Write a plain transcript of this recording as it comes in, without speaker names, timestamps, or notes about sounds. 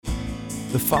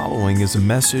The following is a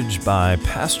message by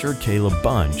Pastor Caleb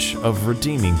Bunch of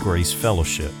Redeeming Grace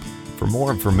Fellowship. For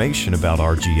more information about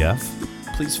RGF,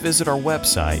 please visit our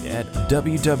website at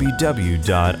www.rgf.church.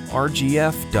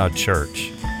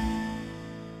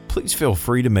 Please feel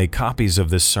free to make copies of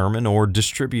this sermon or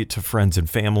distribute to friends and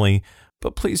family,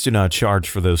 but please do not charge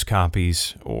for those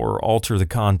copies or alter the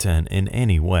content in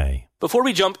any way. Before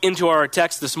we jump into our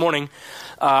text this morning,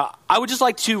 I would just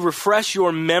like to refresh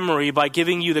your memory by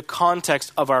giving you the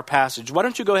context of our passage. Why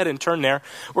don't you go ahead and turn there?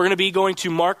 We're going to be going to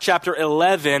Mark chapter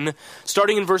 11,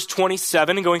 starting in verse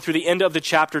 27 and going through the end of the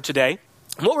chapter today.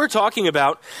 What we're talking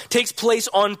about takes place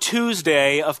on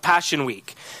Tuesday of Passion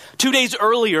Week. 2 days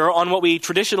earlier, on what we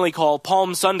traditionally call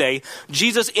Palm Sunday,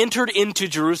 Jesus entered into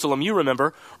Jerusalem, you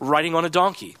remember, riding on a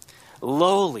donkey,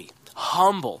 lowly,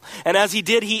 humble. And as he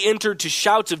did, he entered to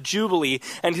shouts of jubilee,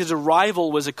 and his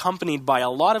arrival was accompanied by a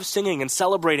lot of singing and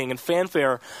celebrating and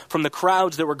fanfare from the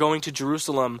crowds that were going to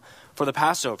Jerusalem for the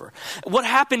Passover. What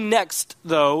happened next,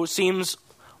 though, seems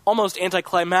almost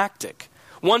anticlimactic.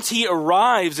 Once he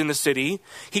arrives in the city,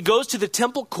 he goes to the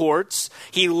temple courts,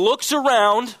 he looks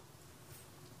around,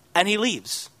 and he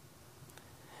leaves.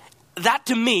 That,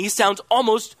 to me, sounds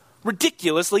almost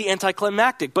ridiculously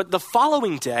anticlimactic. But the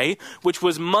following day, which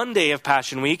was Monday of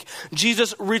Passion Week,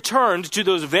 Jesus returned to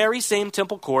those very same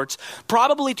temple courts,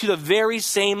 probably to the very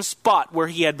same spot where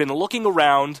he had been looking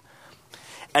around,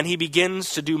 and he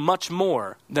begins to do much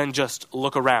more than just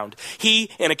look around. He,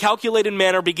 in a calculated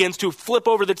manner, begins to flip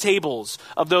over the tables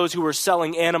of those who were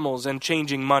selling animals and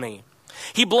changing money.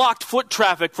 He blocked foot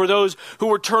traffic for those who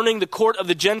were turning the court of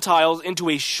the Gentiles into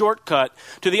a shortcut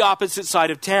to the opposite side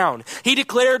of town. He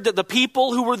declared that the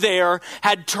people who were there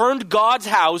had turned God's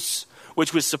house,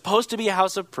 which was supposed to be a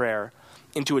house of prayer,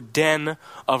 into a den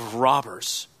of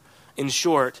robbers. In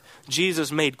short,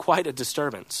 Jesus made quite a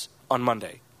disturbance on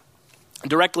Monday.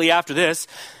 Directly after this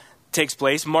takes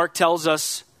place, Mark tells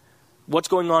us what's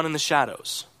going on in the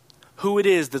shadows, who it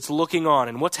is that's looking on,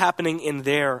 and what's happening in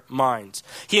their minds.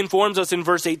 He informs us in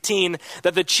verse 18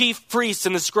 that the chief priests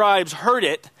and the scribes heard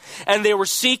it, and they were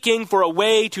seeking for a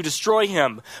way to destroy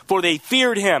him, for they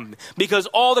feared him, because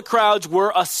all the crowds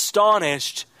were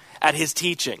astonished at his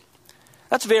teaching.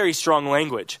 That's very strong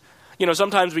language. You know,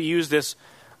 sometimes we use this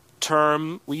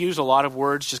term, we use a lot of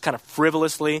words just kind of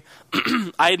frivolously.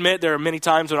 I admit there are many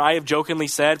times when I have jokingly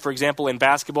said, for example, in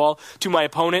basketball, to my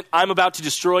opponent, "I'm about to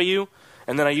destroy you,"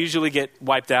 and then I usually get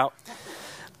wiped out.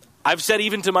 I've said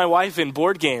even to my wife in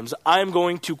board games, "I'm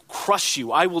going to crush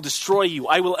you. I will destroy you.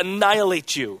 I will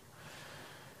annihilate you."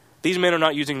 These men are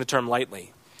not using the term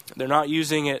lightly. They're not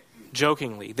using it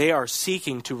jokingly. They are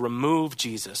seeking to remove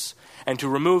Jesus and to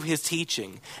remove his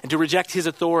teaching and to reject his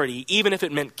authority, even if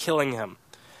it meant killing him.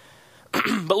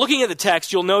 But looking at the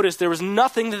text, you'll notice there was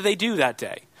nothing that they do that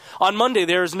day. On Monday,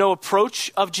 there is no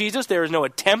approach of Jesus. There is no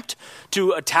attempt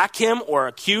to attack him or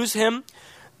accuse him.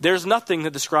 There's nothing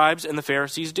that the scribes and the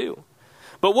Pharisees do.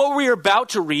 But what we are about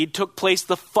to read took place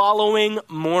the following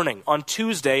morning, on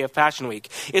Tuesday of Passion Week.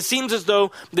 It seems as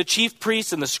though the chief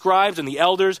priests and the scribes and the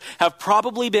elders have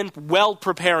probably been well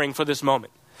preparing for this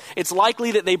moment. It's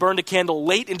likely that they burned a candle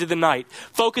late into the night,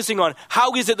 focusing on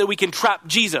how is it that we can trap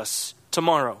Jesus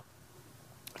tomorrow.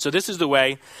 So this is the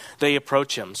way they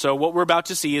approach him. So what we're about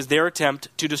to see is their attempt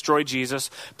to destroy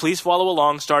Jesus. Please follow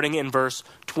along, starting in verse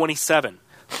 27.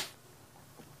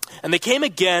 And they came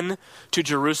again to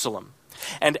Jerusalem.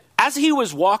 And as he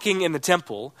was walking in the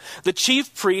temple, the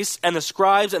chief priests and the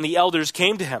scribes and the elders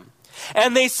came to him.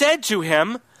 And they said to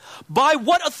him, "By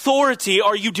what authority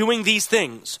are you doing these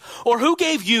things? Or who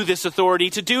gave you this authority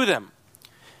to do them?"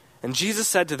 And Jesus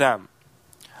said to them,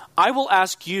 "I will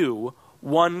ask you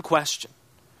one question.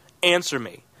 Answer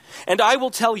me, and I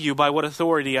will tell you by what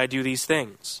authority I do these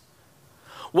things.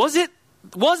 Was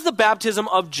the baptism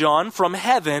of John from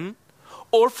heaven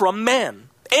or from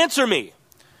man? Answer me."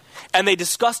 And they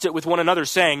discussed it with one another,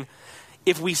 saying,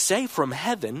 "If we say from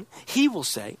heaven, he will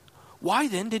say, 'Why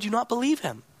then did you not believe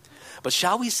him?' But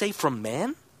shall we say from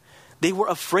man?" They were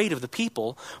afraid of the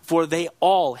people, for they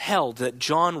all held that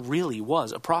John really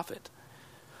was a prophet.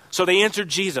 So they answered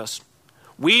Jesus,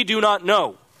 "We do not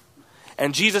know."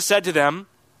 And Jesus said to them,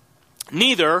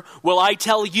 "Neither will I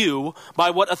tell you by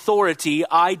what authority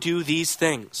I do these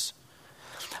things."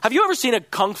 Have you ever seen a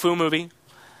kung fu movie?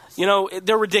 You know,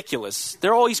 they're ridiculous.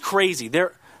 They're always crazy.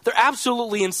 They're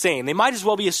absolutely insane. They might as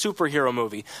well be a superhero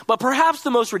movie. But perhaps the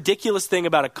most ridiculous thing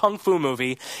about a kung fu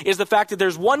movie is the fact that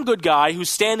there's one good guy who's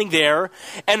standing there,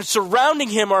 and surrounding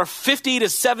him are 50 to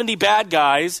 70 bad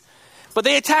guys, but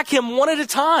they attack him one at a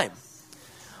time.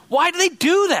 Why do they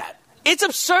do that? It's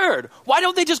absurd. Why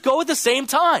don't they just go at the same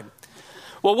time?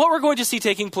 Well, what we're going to see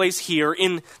taking place here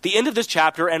in the end of this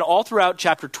chapter and all throughout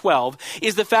chapter 12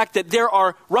 is the fact that there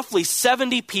are roughly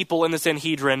 70 people in the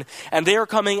Sanhedrin, and they are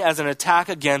coming as an attack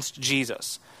against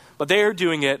Jesus. But they are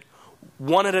doing it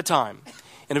one at a time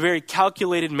in a very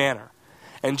calculated manner.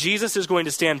 And Jesus is going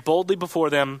to stand boldly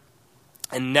before them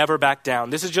and never back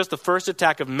down. This is just the first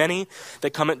attack of many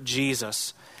that come at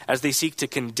Jesus as they seek to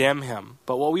condemn him.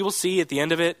 But what we will see at the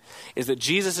end of it is that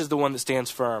Jesus is the one that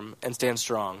stands firm and stands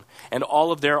strong, and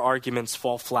all of their arguments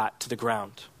fall flat to the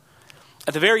ground.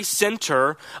 At the very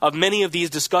center of many of these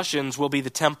discussions will be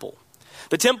the temple.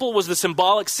 The temple was the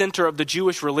symbolic center of the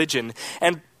Jewish religion,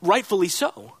 and rightfully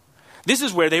so. This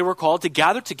is where they were called to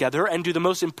gather together and do the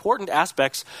most important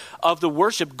aspects of the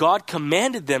worship God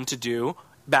commanded them to do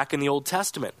back in the Old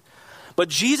Testament. But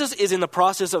Jesus is in the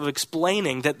process of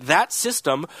explaining that that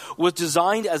system was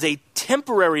designed as a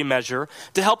temporary measure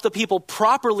to help the people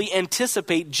properly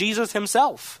anticipate Jesus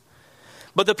himself.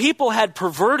 But the people had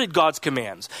perverted God's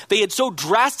commands. They had so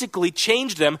drastically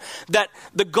changed them that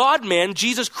the God-man,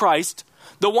 Jesus Christ,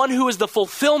 the one who is the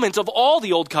fulfillment of all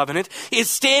the Old Covenant, is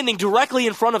standing directly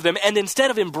in front of them. And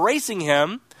instead of embracing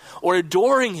him or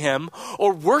adoring him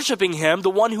or worshiping him, the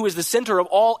one who is the center of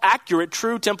all accurate,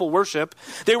 true temple worship,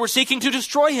 they were seeking to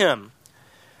destroy him.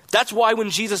 That's why when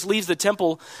Jesus leaves the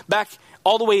temple back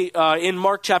all the way in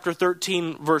Mark chapter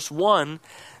 13, verse 1,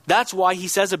 that's why he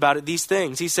says about it these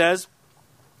things. It says,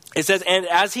 and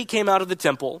as he came out of the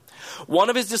temple, one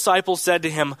of his disciples said to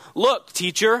him, "Look,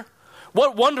 teacher,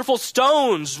 what wonderful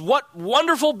stones, what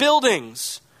wonderful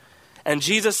buildings." And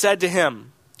Jesus said to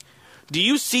him, "Do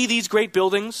you see these great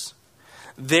buildings?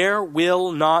 There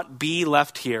will not be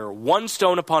left here one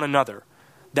stone upon another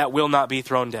that will not be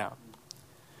thrown down."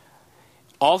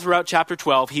 All throughout chapter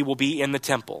 12, he will be in the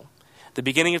temple. The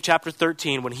beginning of chapter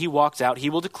 13, when he walks out, he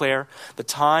will declare the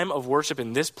time of worship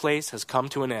in this place has come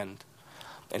to an end.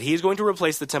 And he is going to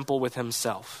replace the temple with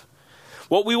himself.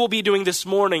 What we will be doing this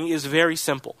morning is very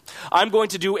simple. I'm going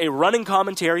to do a running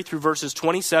commentary through verses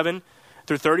 27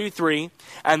 through 33,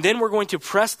 and then we're going to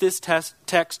press this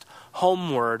text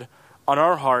homeward on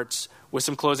our hearts with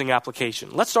some closing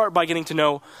application. Let's start by getting to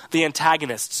know the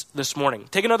antagonists this morning.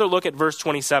 Take another look at verse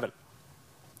 27.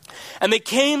 And they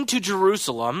came to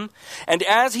Jerusalem, and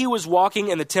as he was walking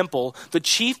in the temple, the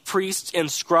chief priests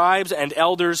and scribes and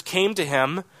elders came to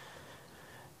him.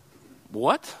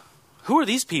 What? Who are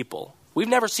these people? We've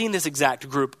never seen this exact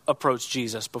group approach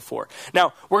Jesus before.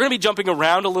 Now, we're going to be jumping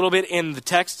around a little bit in the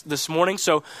text this morning,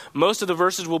 so most of the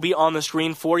verses will be on the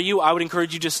screen for you. I would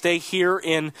encourage you to stay here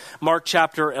in Mark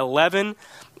chapter 11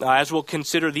 as we'll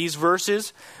consider these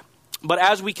verses. But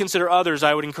as we consider others,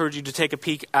 I would encourage you to take a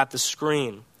peek at the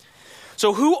screen.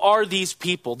 So who are these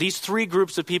people, these three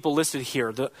groups of people listed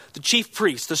here, the chief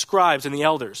priests, the scribes, and the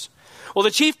elders? Well,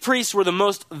 the chief priests were the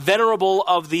most venerable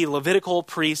of the Levitical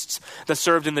priests that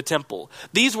served in the temple.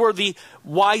 These were the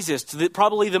wisest,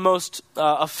 probably the most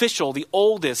official, the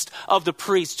oldest of the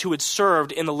priests who had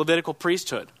served in the Levitical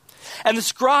priesthood. And the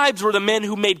scribes were the men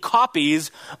who made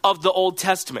copies of the Old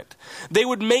Testament. They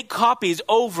would make copies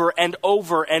over and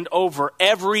over and over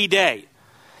every day.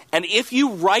 And if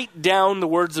you write down the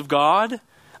words of God,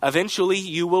 eventually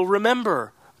you will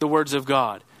remember the words of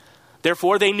God.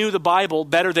 Therefore, they knew the Bible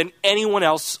better than anyone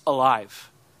else alive,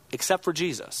 except for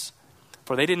Jesus,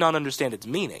 for they did not understand its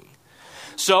meaning.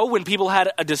 So when people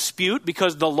had a dispute,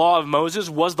 because the law of Moses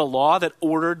was the law that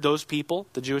ordered those people,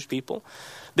 the Jewish people,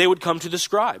 they would come to the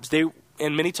scribes.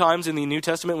 And many times in the New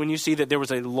Testament, when you see that there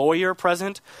was a lawyer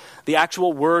present, the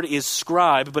actual word is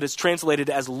scribe, but it's translated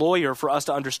as lawyer for us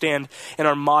to understand in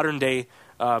our modern day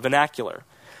vernacular.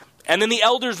 And then the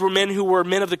elders were men who were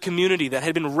men of the community that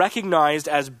had been recognized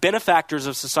as benefactors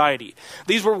of society.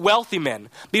 These were wealthy men.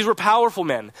 These were powerful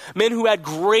men, men who had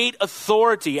great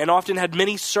authority and often had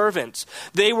many servants.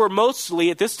 They were mostly,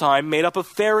 at this time, made up of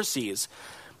Pharisees.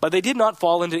 But they did not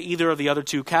fall into either of the other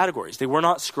two categories. They were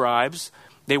not scribes.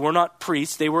 They were not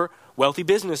priests. They were wealthy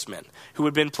businessmen who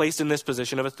had been placed in this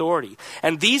position of authority.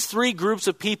 And these three groups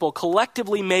of people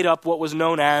collectively made up what was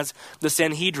known as the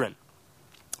Sanhedrin.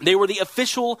 They were the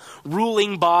official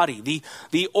ruling body,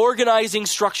 the organizing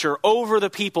structure over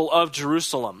the people of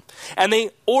Jerusalem. And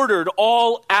they ordered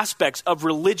all aspects of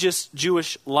religious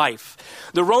Jewish life.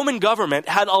 The Roman government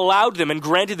had allowed them and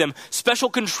granted them special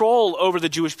control over the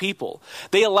Jewish people.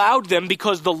 They allowed them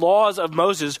because the laws of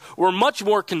Moses were much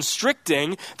more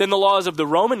constricting than the laws of the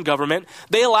Roman government.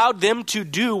 They allowed them to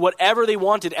do whatever they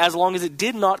wanted as long as it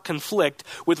did not conflict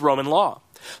with Roman law.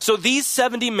 So these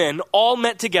 70 men all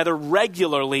met together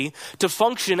regularly to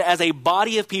function as a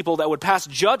body of people that would pass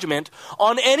judgment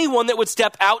on anyone that would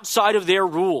step outside of their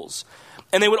rules.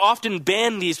 And they would often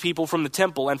ban these people from the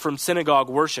temple and from synagogue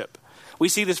worship. We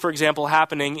see this, for example,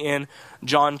 happening in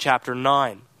John chapter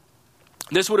 9.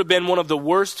 This would have been one of the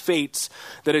worst fates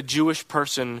that a Jewish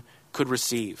person could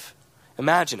receive.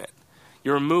 Imagine it.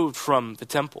 You're removed from the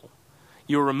temple.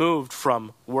 You're removed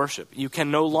from worship. You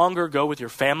can no longer go with your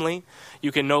family.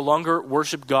 You can no longer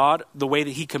worship God the way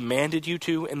that he commanded you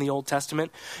to in the Old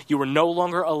Testament. You were no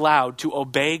longer allowed to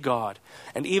obey God.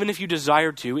 And even if you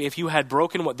desired to, if you had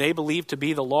broken what they believed to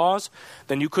be the laws,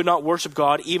 then you could not worship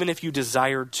God even if you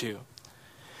desired to.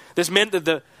 This meant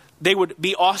that they would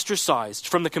be ostracized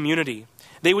from the community.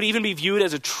 They would even be viewed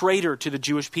as a traitor to the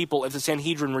Jewish people if the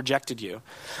Sanhedrin rejected you.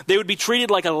 They would be treated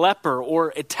like a leper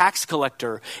or a tax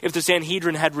collector if the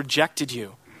Sanhedrin had rejected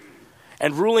you.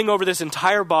 And ruling over this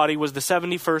entire body was the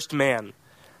 71st man.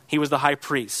 He was the high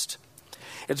priest.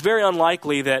 It's very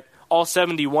unlikely that all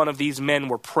 71 of these men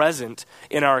were present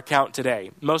in our account today.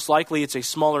 Most likely it's a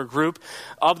smaller group.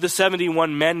 Of the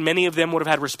 71 men, many of them would have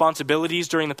had responsibilities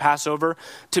during the Passover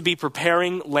to be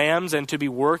preparing lambs and to be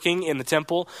working in the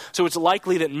temple. So it's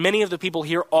likely that many of the people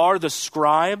here are the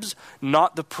scribes,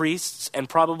 not the priests, and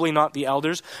probably not the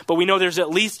elders. But we know there's at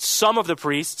least some of the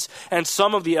priests and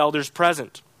some of the elders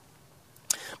present.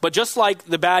 But just like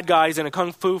the bad guys in a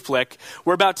kung fu flick,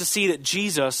 we're about to see that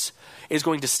Jesus is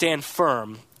going to stand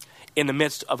firm in the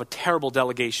midst of a terrible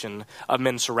delegation of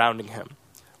men surrounding him.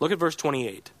 Look at verse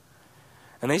 28.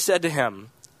 And they said to him,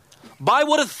 "By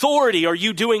what authority are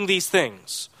you doing these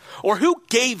things? Or who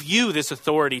gave you this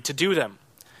authority to do them?"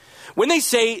 When they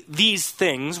say these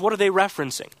things, what are they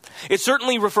referencing? It's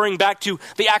certainly referring back to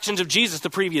the actions of Jesus the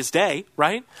previous day,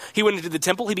 right? He went into the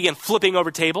temple, he began flipping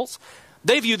over tables.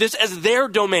 They view this as their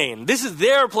domain. This is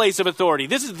their place of authority.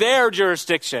 This is their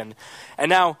jurisdiction. And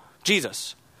now,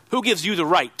 Jesus, who gives you the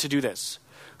right to do this?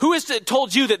 Who has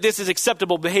told you that this is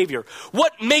acceptable behavior?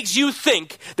 What makes you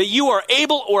think that you are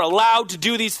able or allowed to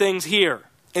do these things here,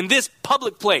 in this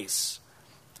public place?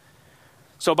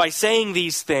 So by saying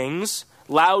these things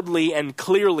loudly and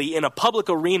clearly in a public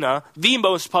arena, the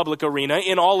most public arena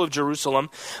in all of Jerusalem,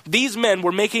 these men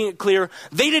were making it clear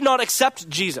they did not accept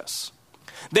Jesus.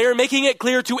 They are making it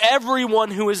clear to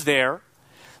everyone who is there,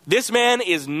 this man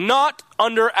is not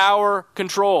under our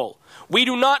control. We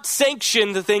do not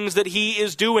sanction the things that he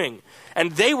is doing.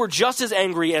 And they were just as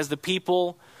angry as the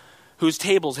people whose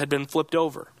tables had been flipped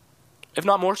over, if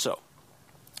not more so.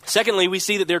 Secondly, we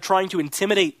see that they're trying to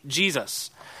intimidate Jesus.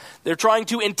 They're trying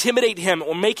to intimidate him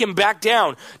or make him back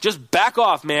down. Just back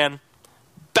off, man.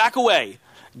 Back away.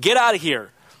 Get out of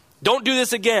here. Don't do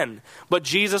this again. But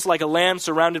Jesus, like a lamb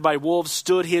surrounded by wolves,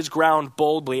 stood his ground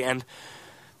boldly. And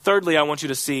thirdly, I want you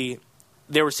to see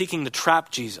they were seeking to trap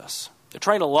Jesus. They're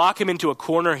trying to lock him into a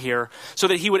corner here so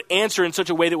that he would answer in such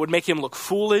a way that would make him look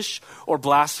foolish or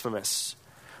blasphemous.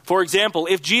 For example,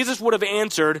 if Jesus would have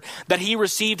answered that he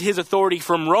received his authority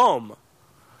from Rome,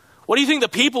 what do you think the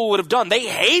people would have done? They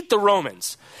hate the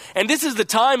Romans. And this is the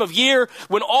time of year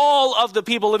when all of the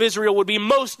people of Israel would be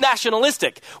most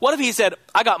nationalistic. What if he said,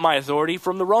 I got my authority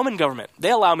from the Roman government.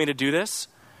 They allow me to do this.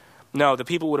 No, the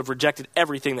people would have rejected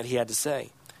everything that he had to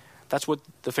say. That's what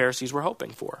the Pharisees were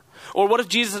hoping for. Or what if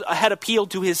Jesus had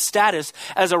appealed to his status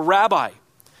as a rabbi?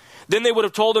 Then they would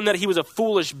have told him that he was a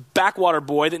foolish backwater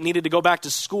boy that needed to go back to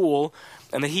school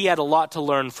and that he had a lot to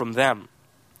learn from them.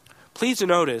 Please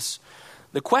notice,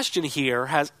 the question here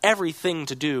has everything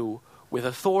to do with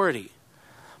authority.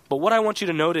 But what I want you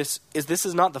to notice is this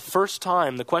is not the first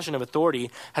time the question of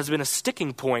authority has been a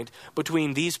sticking point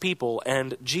between these people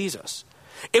and Jesus.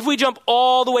 If we jump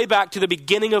all the way back to the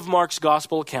beginning of Mark's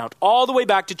gospel account, all the way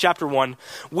back to chapter 1,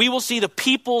 we will see the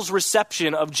people's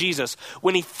reception of Jesus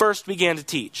when he first began to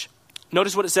teach.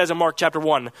 Notice what it says in Mark chapter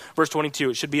 1, verse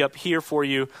 22. It should be up here for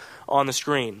you on the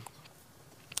screen.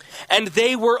 And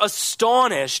they were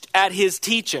astonished at his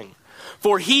teaching,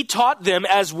 for he taught them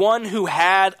as one who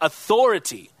had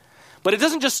authority. But it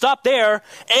doesn't just stop there,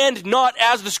 and not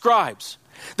as the scribes.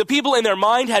 The people in their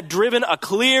mind had driven a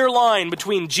clear line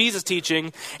between Jesus'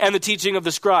 teaching and the teaching of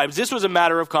the scribes. This was a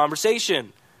matter of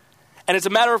conversation. And it's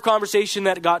a matter of conversation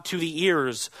that got to the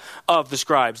ears of the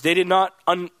scribes. This did not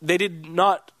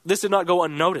go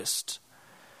unnoticed.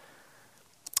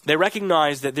 They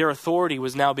recognized that their authority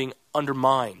was now being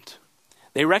undermined.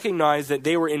 They recognized that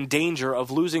they were in danger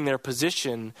of losing their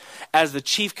position as the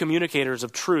chief communicators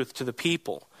of truth to the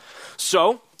people.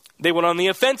 So they went on the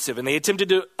offensive and they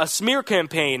attempted a smear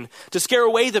campaign to scare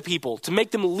away the people, to make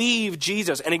them leave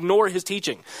Jesus and ignore his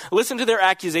teaching. Listen to their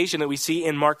accusation that we see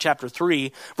in Mark chapter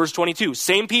 3, verse 22.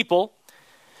 Same people.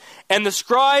 And the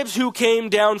scribes who came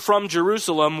down from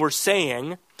Jerusalem were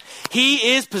saying,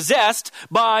 he is possessed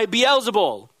by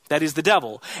Beelzebul, that is the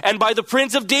devil. And by the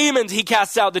prince of demons, he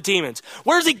casts out the demons.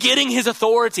 Where's he getting his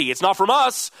authority? It's not from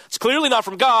us. It's clearly not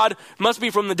from God. It must be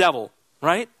from the devil,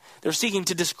 right? They're seeking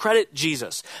to discredit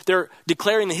Jesus. They're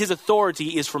declaring that his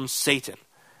authority is from Satan.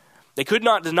 They could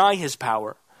not deny his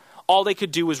power. All they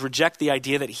could do was reject the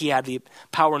idea that he had the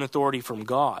power and authority from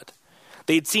God.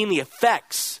 They had seen the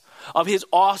effects of his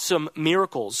awesome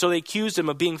miracles, so they accused him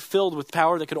of being filled with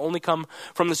power that could only come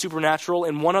from the supernatural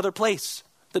in one other place,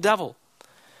 the devil.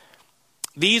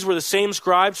 These were the same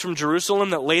scribes from Jerusalem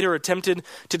that later attempted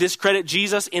to discredit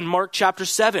Jesus in Mark chapter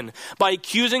 7 by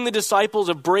accusing the disciples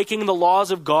of breaking the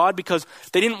laws of God because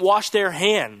they didn't wash their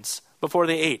hands before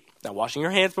they ate. Now, washing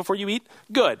your hands before you eat?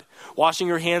 Good. Washing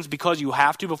your hands because you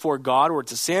have to before God or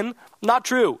it's a sin? Not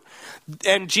true.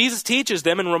 And Jesus teaches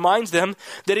them and reminds them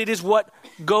that it is what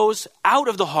goes out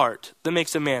of the heart that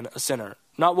makes a man a sinner,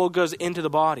 not what goes into the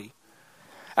body.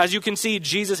 As you can see,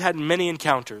 Jesus had many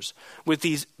encounters with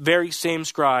these very same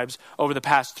scribes over the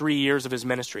past 3 years of his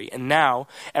ministry. And now,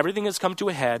 everything has come to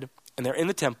a head, and they're in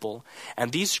the temple,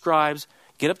 and these scribes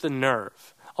get up the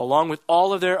nerve, along with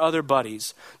all of their other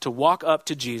buddies, to walk up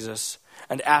to Jesus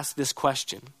and ask this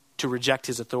question, to reject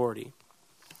his authority.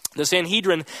 The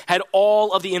Sanhedrin had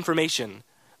all of the information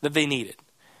that they needed.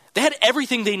 They had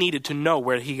everything they needed to know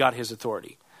where he got his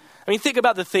authority. I mean, think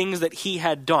about the things that he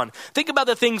had done. Think about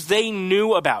the things they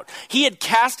knew about. He had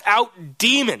cast out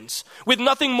demons with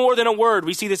nothing more than a word.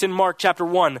 We see this in Mark chapter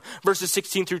 1, verses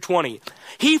 16 through 20.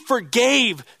 He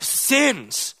forgave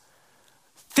sins.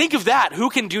 Think of that. Who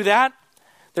can do that?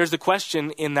 There's the question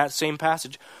in that same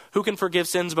passage. Who can forgive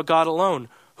sins but God alone?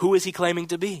 Who is he claiming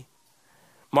to be?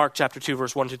 Mark chapter 2,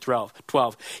 verse 1 to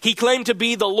 12. He claimed to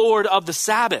be the Lord of the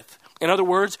Sabbath. In other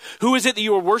words, who is it that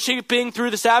you are worshiping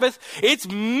through the Sabbath? It's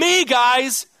me,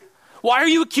 guys. Why are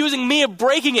you accusing me of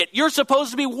breaking it? You're supposed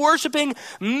to be worshiping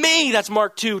me. That's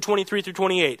Mark 2, 23 through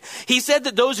 28. He said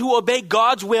that those who obey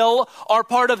God's will are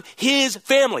part of his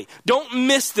family. Don't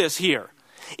miss this here.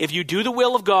 If you do the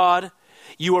will of God,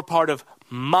 you are part of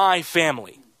my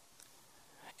family.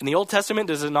 In the Old Testament,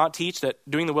 does it not teach that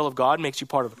doing the will of God makes you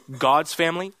part of God's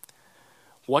family?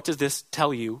 What does this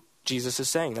tell you Jesus is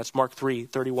saying? That's Mark 3,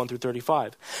 31 through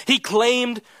 35. He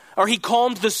calmed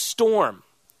the storm.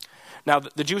 Now,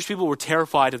 the Jewish people were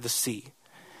terrified of the sea.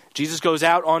 Jesus goes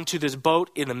out onto this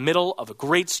boat in the middle of a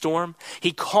great storm.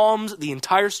 He calms the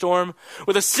entire storm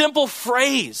with a simple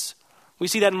phrase. We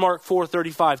see that in Mark 4,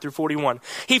 35 through 41.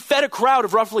 He fed a crowd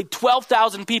of roughly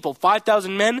 12,000 people,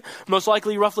 5,000 men, most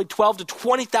likely roughly 12 to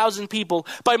 20,000 people,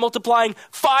 by multiplying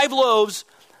 5 loaves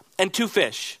and 2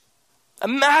 fish.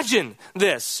 Imagine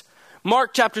this.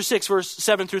 Mark chapter 6, verse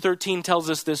 7 through 13 tells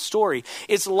us this story.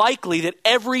 It's likely that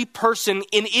every person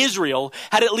in Israel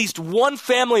had at least one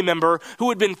family member who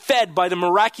had been fed by the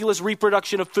miraculous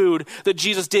reproduction of food that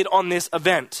Jesus did on this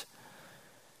event.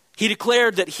 He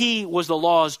declared that he was the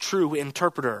law's true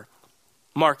interpreter.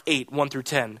 Mark 8, 1 through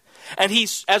 10. And he,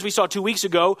 as we saw 2 weeks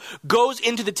ago, goes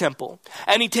into the temple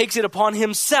and he takes it upon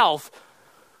himself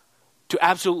to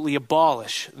absolutely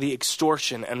abolish the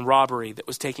extortion and robbery that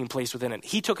was taking place within it.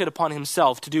 He took it upon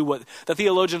himself to do what the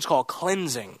theologians call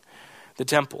cleansing the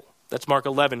temple. That's Mark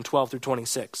 11, 12 through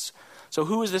 26. So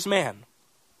who is this man?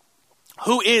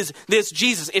 Who is this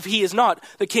Jesus if he is not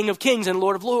the King of Kings and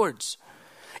Lord of Lords?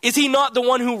 Is he not the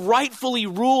one who rightfully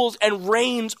rules and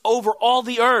reigns over all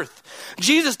the earth?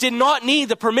 Jesus did not need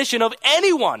the permission of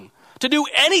anyone to do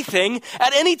anything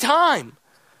at any time.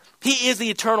 He is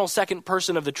the eternal second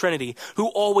person of the Trinity who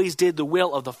always did the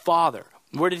will of the Father.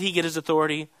 Where did he get his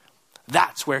authority?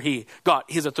 That's where he got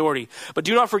his authority. But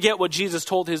do not forget what Jesus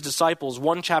told his disciples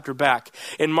 1 chapter back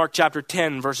in Mark chapter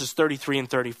 10, verses 33 and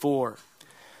 34.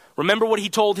 Remember what he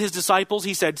told his disciples?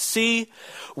 He said, "See,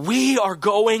 we are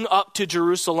going up to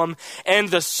Jerusalem, and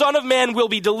the Son of Man will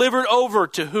be delivered over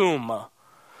to whom?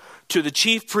 To the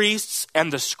chief priests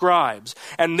and the scribes,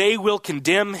 and they will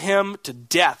condemn him to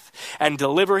death and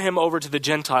deliver him over to the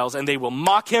Gentiles, and they will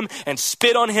mock him and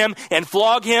spit on him and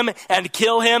flog him and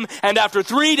kill him, and after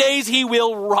 3 days he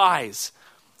will rise."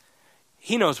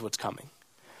 He knows what's coming.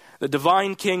 The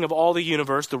divine king of all the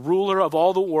universe, the ruler of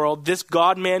all the world, this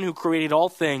God-man who created all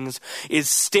things, is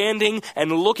standing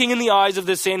and looking in the eyes of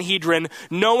the Sanhedrin,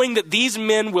 knowing that these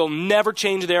men will never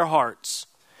change their hearts,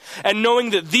 and knowing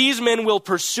that these men will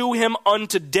pursue him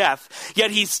unto death.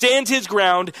 Yet he stands his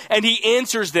ground and he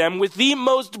answers them with the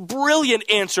most brilliant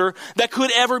answer that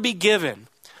could ever be given.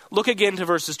 Look again to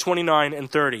verses 29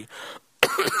 and 30.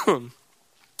 And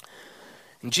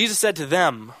Jesus said to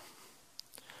them,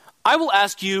 "I will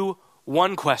ask you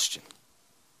one question."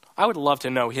 I would love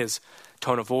to know his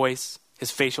tone of voice,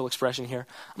 his facial expression here.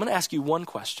 I'm going to ask you one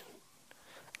question.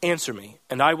 Answer me,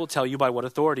 and I will tell you by what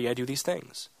authority I do these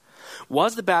things.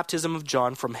 Was the baptism of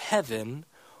John from heaven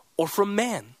or from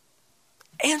man?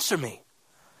 Answer me.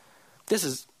 This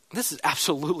is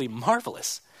absolutely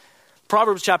marvelous.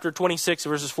 Proverbs chapter 26,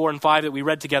 verses 4 and 5 that we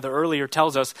read together earlier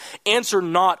tells us, answer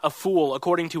not a fool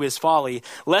according to his folly,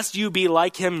 lest you be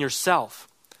like him yourself.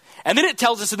 And then it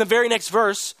tells us in the very next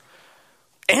verse,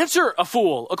 answer a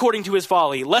fool according to his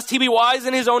folly, lest he be wise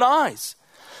in his own eyes.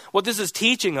 What this is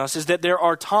teaching us is that there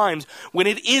are times when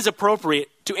it is appropriate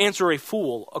to answer a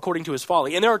fool according to his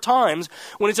folly, and there are times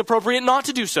when it's appropriate not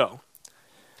to do so.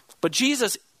 But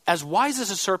Jesus, as wise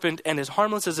as a serpent and as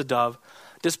harmless as a dove,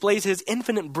 displays his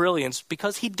infinite brilliance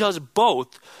because he does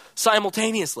both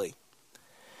simultaneously.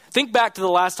 Think back to the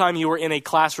last time you were in a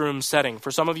classroom setting.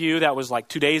 For some of you, that was like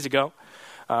 2 days ago.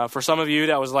 For some of you,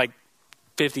 that was like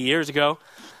 50 years ago.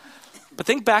 But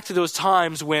think back to those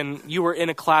times when you were in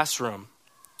a classroom.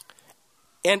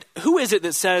 And who is it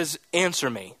that says,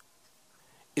 answer me?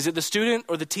 Is it the student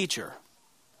or the teacher?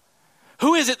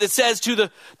 Who is it that says to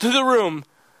the room,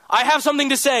 I have something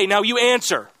to say, now you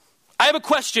answer. I have a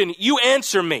question, you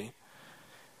answer me.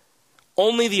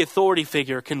 Only the authority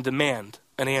figure can demand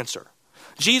an answer.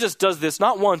 Jesus does this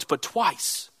not once, but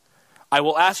twice. I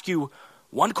will ask you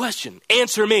one question,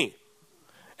 answer me.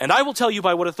 And I will tell you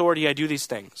by what authority I do these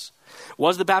things.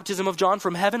 Was the baptism of John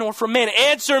from heaven or from man?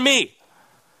 Answer me.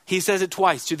 He says it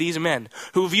twice to these men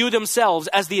who view themselves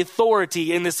as the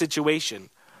authority in this situation.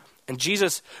 And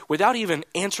Jesus, without even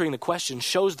answering the question,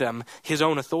 shows them his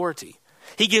own authority.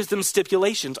 He gives them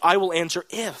stipulations. I will answer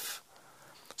if.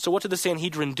 So what did the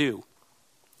Sanhedrin do?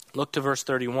 Look to verse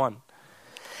 31.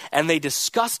 And they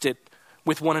discussed it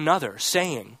with one another,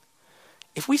 saying,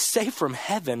 if we say from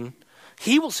heaven,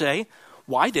 he will say,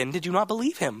 why then did you not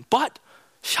believe him? But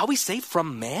shall we say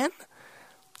from man?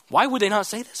 Why would they not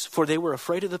say this? For they were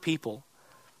afraid of the people.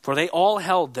 For they all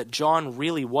held that John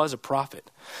really was a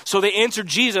prophet. So they answered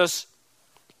Jesus,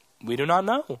 we do not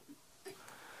know.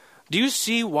 Do you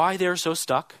see why they're so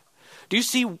stuck? Do you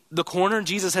see the corner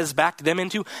Jesus has backed them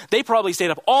into? They probably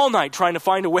stayed up all night trying to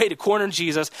find a way to corner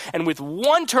Jesus, and with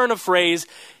one turn of phrase,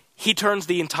 he turns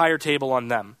the entire table on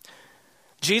them.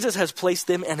 Jesus has placed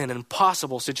them in an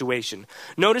impossible situation.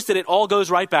 Notice that it all goes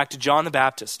right back to John the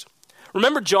Baptist.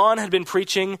 Remember, John had been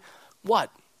preaching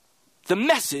what? The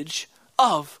message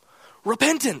of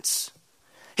repentance.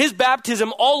 His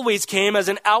baptism always came as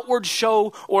an outward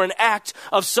show or an act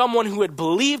of someone who had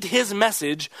believed his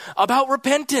message about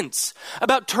repentance,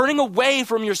 about turning away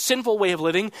from your sinful way of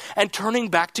living and turning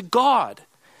back to God.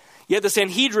 Yet the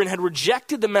Sanhedrin had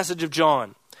rejected the message of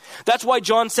John. That's why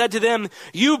John said to them,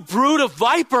 you brood of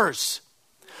vipers,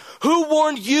 who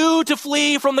warned you to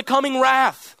flee from the coming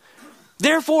wrath?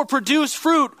 Therefore produce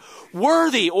fruit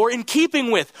worthy or in keeping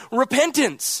with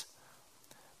repentance.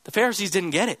 The Pharisees didn't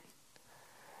get it.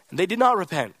 And they did not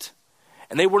repent.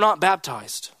 And they were not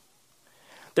baptized.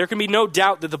 There can be no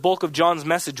doubt that the bulk of John's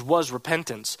message was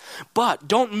repentance. But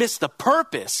don't miss the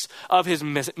purpose of his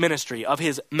ministry, of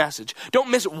his message.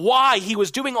 Don't miss why he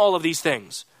was doing all of these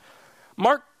things.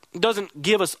 Mark doesn't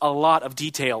give us a lot of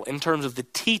detail in terms of the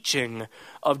teaching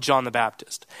of John the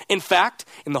Baptist. In fact,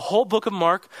 in the whole book of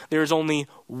Mark, there is only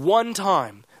one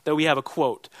time that we have a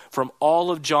quote from all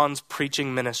of John's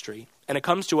preaching ministry. And it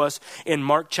comes to us in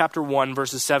Mark chapter 1,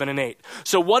 verses 7 and 8.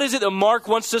 So what is it that Mark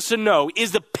wants us to know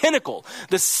is the pinnacle,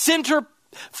 the center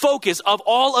focus of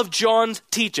all of John's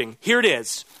teaching? Here it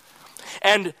is.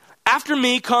 And after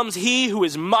me comes he who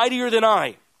is mightier than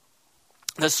I,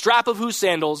 the strap of whose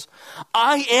sandals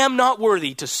I am not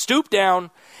worthy to stoop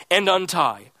down and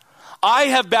untie. I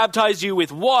have baptized you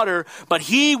with water, but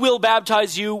he will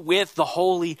baptize you with the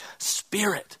Holy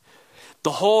Spirit.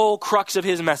 The whole crux of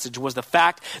his message was the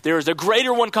fact there is a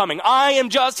greater one coming. I am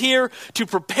just here to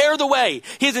prepare the way.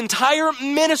 His entire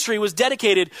ministry was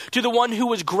dedicated to the one who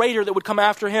was greater that would come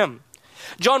after him.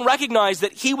 John recognized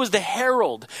that he was the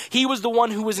herald. He was the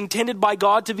one who was intended by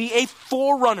God to be a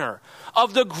forerunner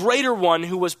of the greater one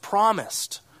who was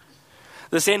promised.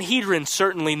 The Sanhedrin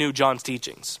certainly knew John's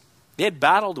teachings. They had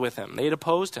battled with him. They had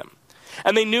opposed him.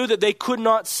 And they knew that they could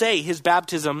not say his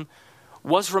baptism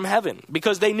was from heaven,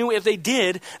 because they knew if they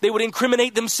did, they would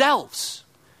incriminate themselves,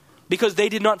 because they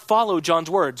did not follow John's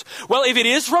words. Well, if it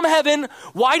is from heaven,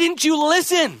 why didn't you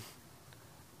listen?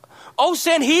 Oh,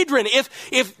 Sanhedrin,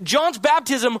 if John's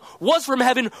baptism was from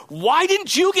heaven, why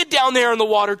didn't you get down there in the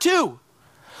water too?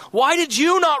 Why did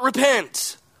you not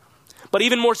repent? But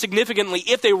even more significantly,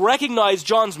 if they recognized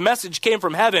John's message came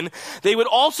from heaven, they would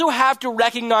also have to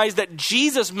recognize that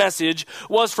Jesus' message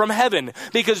was from heaven,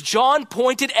 because John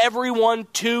pointed everyone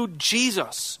to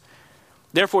Jesus.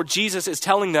 Therefore, Jesus is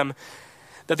telling them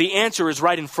that the answer is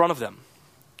right in front of them.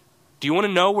 Do you want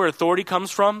to know where authority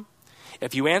comes from?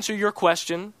 If you answer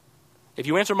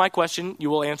my question, you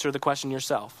will answer the question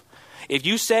yourself. If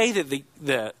you say that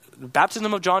the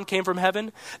baptism of John came from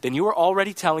heaven, then you are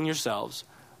already telling yourselves,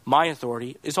 my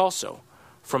authority is also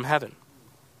from heaven.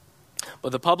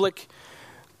 But the public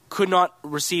could not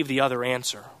receive the other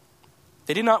answer.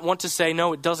 They did not want to say,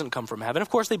 no, it doesn't come from heaven. Of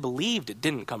course, they believed it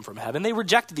didn't come from heaven. They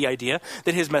rejected the idea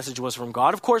that his message was from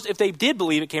God. Of course, if they did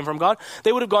believe it came from God,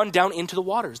 they would have gone down into the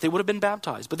waters. They would have been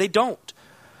baptized, but they don't.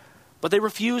 But they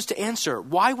refuse to answer.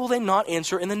 Why will they not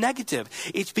answer in the negative?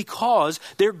 It's because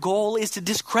their goal is to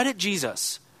discredit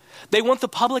Jesus. They want the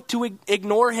public to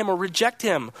ignore him or reject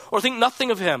him or think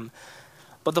nothing of him.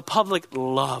 But the public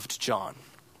loved John.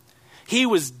 He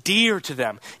was dear to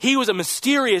them. He was a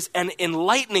mysterious and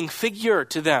enlightening figure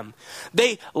to them.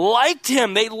 They liked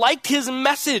him. They liked his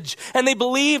message. And they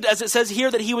believed, as it says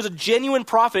here, that he was a genuine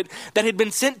prophet that had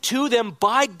been sent to them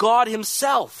by God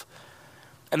himself.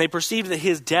 And they perceived that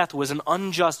his death was an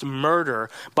unjust murder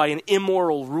by an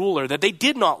immoral ruler that they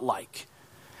did not like.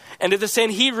 And if the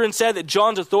Sanhedrin said that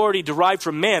John's authority derived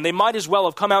from man, they might as well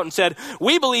have come out and said,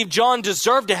 we believe John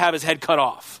deserved to have his head cut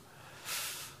off.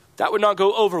 That would not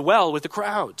go over well with the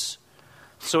crowds.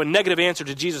 So a negative answer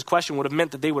to Jesus' question would have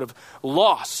meant that they would have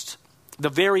lost the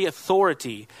very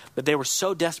authority that they were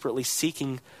so desperately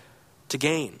seeking to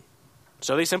gain.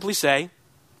 So they simply say,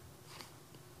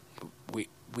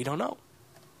 we don't know.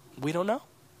 We don't know.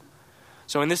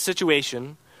 So in this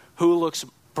situation, who looks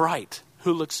bright?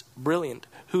 Who looks brilliant?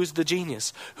 Who's the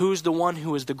genius? Who's the one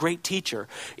who is the great teacher?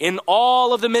 In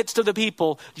all of the midst of the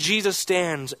people, Jesus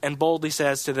stands and boldly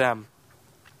says to them,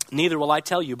 neither will I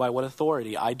tell you by what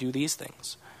authority I do these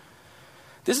things.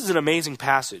 This is an amazing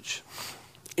passage.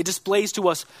 It displays to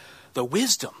us the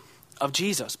wisdom of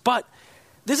Jesus. But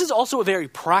this is also a very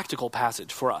practical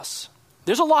passage for us.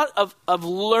 There's a lot of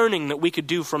learning that we could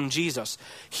do from Jesus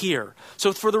here.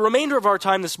 So for the remainder of our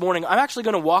time this morning, I'm actually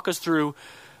going to walk us through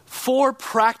 4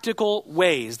 practical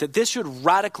ways that this should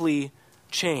radically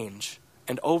change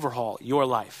and overhaul your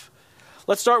life.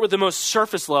 Let's start with the most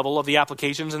surface level of the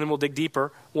applications, and then we'll dig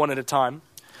deeper one at a time.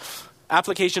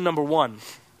 Application number 1.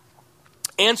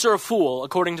 Answer a fool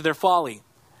according to their folly.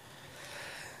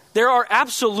 There are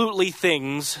absolutely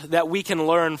things that we can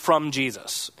learn from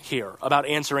Jesus here about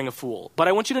answering a fool. But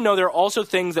I want you to know there are also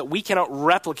things that we cannot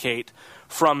replicate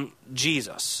from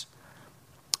Jesus.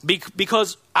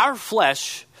 Because our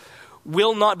flesh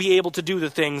will not be able to do the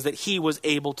things that he was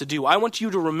able to do. I want you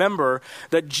to remember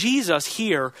that Jesus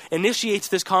here initiates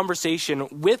this conversation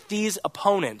with these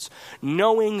opponents,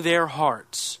 knowing their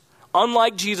hearts.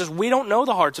 Unlike Jesus, we don't know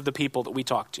the hearts of the people that we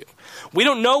talk to. We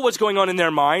don't know what's going on in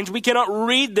their minds. We cannot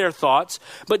read their thoughts,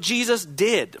 but Jesus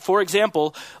did. For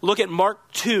example, look at Mark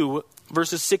 2,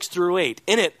 verses 6 through 8.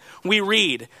 In it, we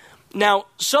read, now,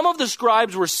 some of the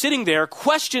scribes were sitting there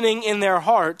questioning in their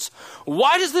hearts,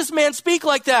 why does this man speak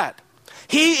like that?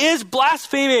 He is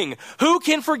blaspheming. Who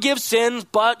can forgive sins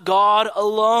but God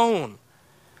alone?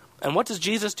 And what does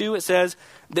Jesus do? It says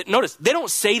that, notice, they don't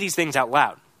say these things out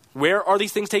loud. Where are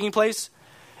these things taking place?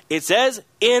 It says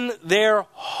in their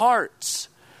hearts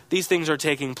these things are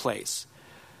taking place.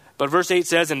 But verse 8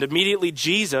 says, and immediately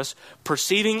Jesus,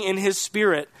 perceiving in his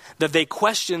spirit that they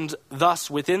questioned thus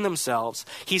within themselves,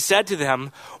 he said to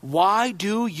them, why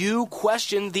do you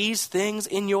question these things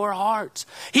in your hearts?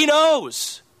 He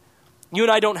knows. You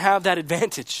and I don't have that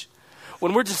advantage.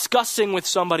 When we're discussing with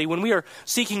somebody, when we are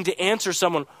seeking to answer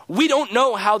someone, we don't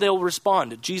know how they'll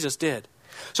respond. Jesus did.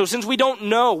 So since we don't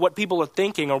know what people are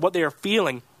thinking or what they are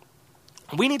feeling,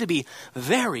 we need to be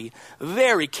very,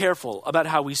 very careful about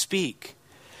how we speak.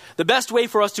 The best way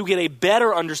for us to get a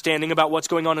better understanding about what's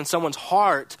going on in someone's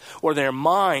heart or their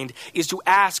mind is to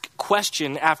ask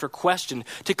question after question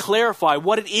to clarify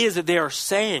what it is that they are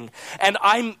saying. And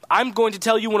I'm going to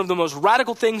tell you one of the most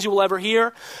radical things you will ever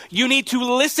hear. You need to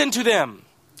listen to them.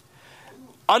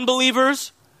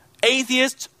 Unbelievers,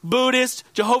 atheists, Buddhists,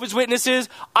 Jehovah's Witnesses,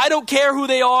 I don't care who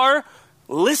they are,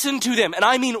 listen to them. And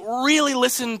I mean really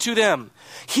listen to them.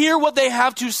 Hear what they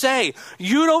have to say.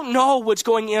 You don't know what's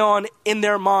going on in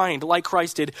their mind like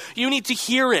Christ did. You need to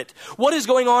hear it. What is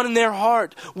going on in their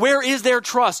heart? Where is their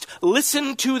trust?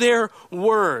 Listen to their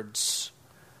words.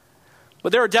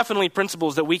 But there are definitely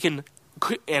principles that we can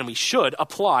and we should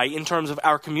apply in terms of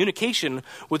our communication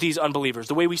with these unbelievers,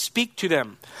 the way we speak to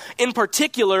them. In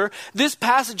particular, this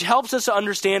passage helps us to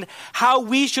understand how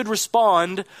we should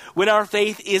respond when our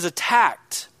faith is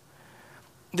attacked.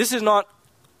 This is not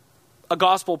a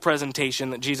gospel presentation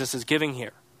that Jesus is giving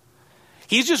here.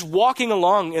 He's just walking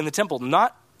along in the temple,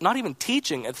 not even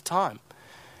teaching at the time.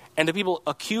 and do people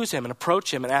accuse him and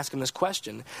approach him and ask him this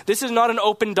question? This is not an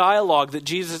open dialogue that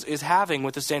Jesus is having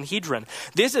with the Sanhedrin.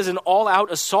 This is an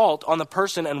all-out assault on the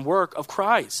person and work of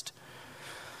Christ.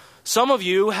 Some of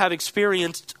you have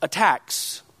experienced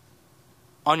attacks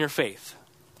on your faith.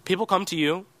 People come to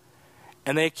you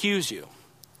and they accuse you.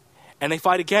 And they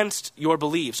fight against your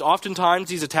beliefs. Oftentimes,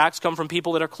 these attacks come from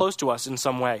people that are close to us in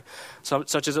some way,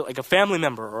 such as like a family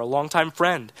member or a longtime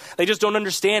friend. They just don't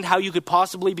understand how you could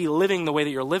possibly be living the way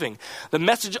that you're living. The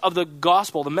message of the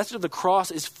gospel, the message of the cross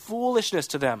is foolishness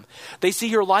to them. They see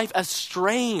your life as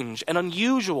strange and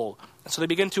unusual. And so they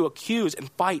begin to accuse and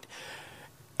fight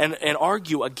and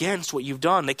argue against what you've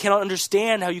done. They cannot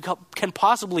understand how you can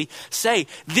possibly say,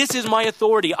 this is my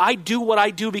authority. I do what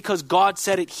I do because God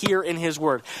said it here in his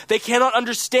word. They cannot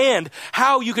understand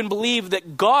how you can believe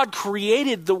that God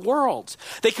created the world.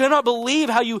 They cannot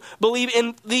believe how you believe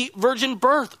in the virgin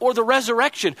birth or the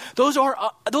resurrection. Those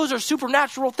are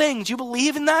supernatural things. You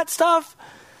believe in that stuff?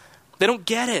 They don't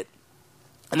get it.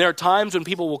 And there are times when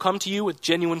people will come to you with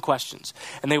genuine questions,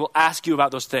 and they will ask you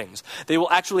about those things. They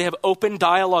will actually have open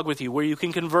dialogue with you where you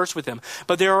can converse with them.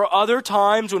 But there are other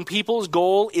times when people's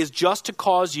goal is just to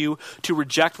cause you to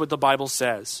reject what the Bible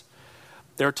says.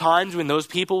 There are times when those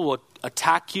people will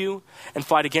attack you and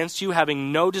fight against you,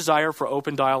 having no desire for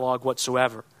open dialogue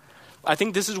whatsoever. I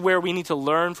think this is where we need to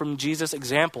learn from Jesus'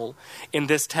 example in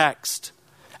this text.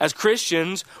 As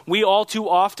Christians, we all too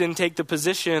often take the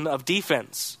position of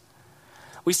defense.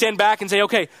 We stand back and say,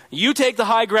 okay, you take the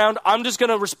high ground, I'm just going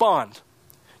to respond.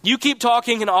 You keep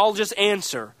talking and I'll just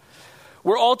answer.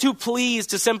 We're all too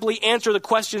pleased to simply answer the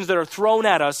questions that are thrown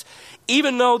at us,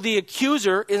 even though the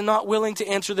accuser is not willing to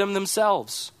answer them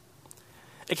themselves.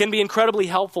 It can be incredibly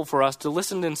helpful for us to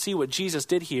listen and see what Jesus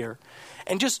did here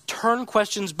and just turn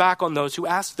questions back on those who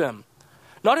ask them.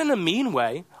 Not in a mean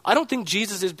way. I don't think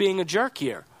Jesus is being a jerk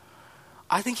here.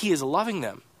 I think he is loving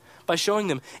them by showing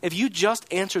them, if you just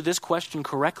answer this question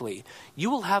correctly,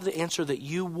 you will have the answer that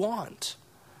you want.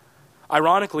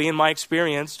 Ironically, in my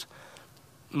experience,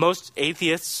 most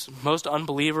atheists, most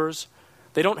unbelievers,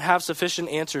 they don't have sufficient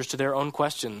answers to their own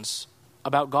questions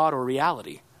about God or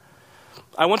reality.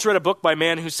 I once read a book by a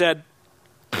man who said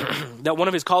that one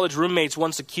of his college roommates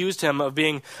once accused him of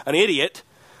being an idiot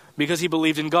because he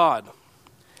believed in God.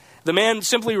 The man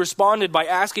simply responded by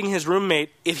asking his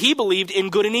roommate if he believed in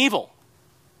good and evil.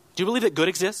 Do you believe that good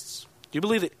exists? Do you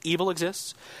believe that evil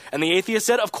exists? And the atheist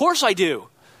said, of course I do.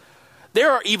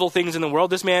 There are evil things in the world.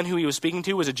 This man who he was speaking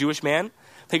to was a Jewish man.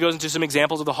 He goes into some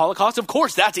examples of the Holocaust. Of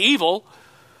course, that's evil.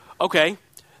 Okay,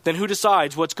 then who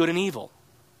decides what's good and evil?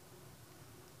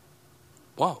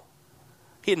 Whoa,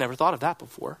 he had never thought of that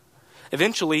before.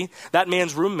 Eventually, that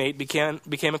man's roommate became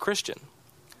a Christian.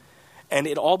 And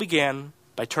it all began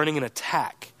by turning an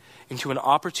attack into an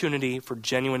opportunity for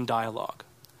genuine dialogue.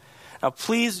 Now,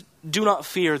 please do not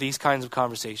fear these kinds of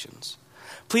conversations.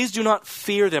 Please do not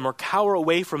fear them or cower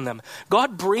away from them.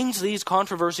 God brings these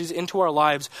controversies into our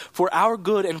lives for our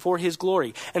good and for his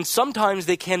glory. And sometimes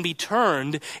they can be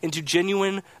turned into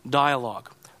genuine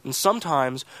dialogue. And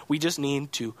sometimes we just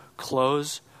need to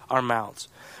close our mouths.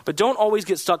 But don't always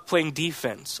get stuck playing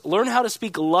defense. Learn how to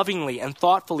speak lovingly and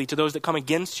thoughtfully to those that come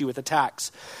against you with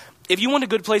attacks. If you want a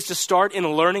good place to start in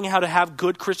learning how to have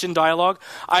good Christian dialogue,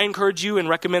 I encourage you and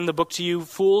recommend the book to you,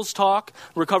 Fool's Talk,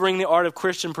 Recovering the Art of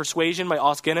Christian Persuasion by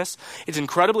Os Guinness. It's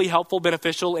incredibly helpful,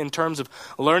 beneficial in terms of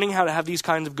learning how to have these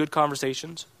kinds of good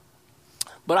conversations.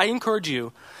 But I encourage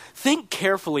you, think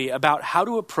carefully about how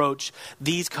to approach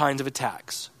these kinds of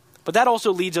attacks. But that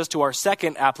also leads us to our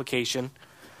second application.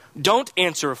 Don't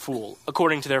answer a fool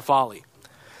according to their folly.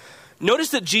 Notice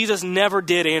that Jesus never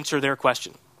did answer their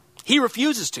question. He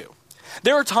refuses to.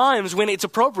 There are times when it's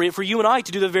appropriate for you and I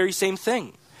to do the very same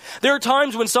thing. There are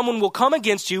times when someone will come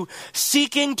against you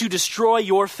seeking to destroy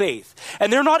your faith.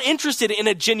 And they're not interested in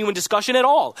a genuine discussion at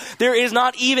all. There is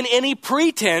not even any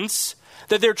pretense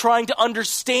that they're trying to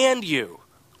understand you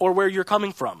or where you're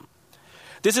coming from.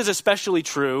 This is especially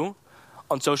true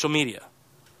on social media.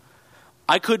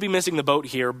 I could be missing the boat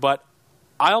here, but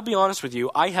I'll be honest with you,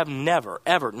 I have never,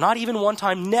 ever, not even one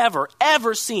time, never,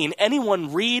 ever seen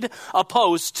anyone read a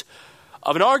post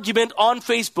of an argument on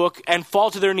Facebook and fall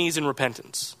to their knees in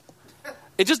repentance.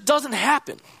 It just doesn't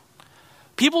happen.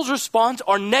 People's response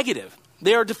are negative.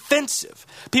 They are defensive.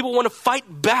 People want to fight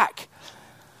back.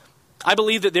 I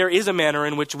believe that there is a manner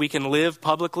in which we can live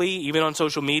publicly, even on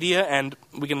social media, and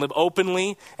we can live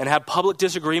openly and have public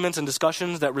disagreements and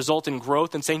discussions that result in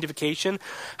growth and sanctification.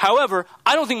 However,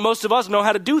 I don't think most of us know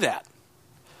how to do that.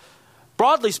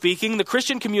 Broadly speaking, the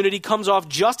Christian community comes off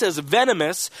just as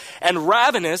venomous and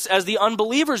ravenous as the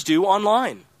unbelievers do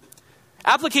online.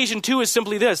 Application 2 is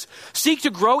simply this: seek to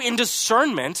grow in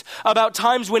discernment about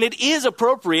times when it is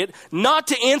appropriate not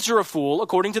to answer a fool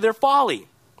according to their folly.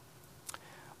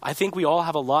 I think we all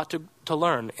have a lot to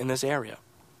learn in this area.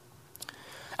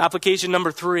 Application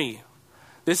number 3.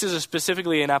 This is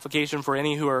specifically an application for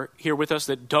any who are here with us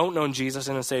that don't know Jesus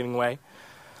in a saving way.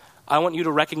 I want you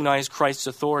to recognize Christ's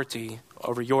authority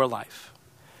over your life.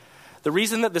 The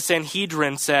reason that the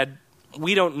Sanhedrin said,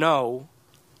 "We don't know,"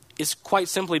 is quite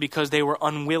simply because they were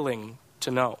unwilling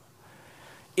to know.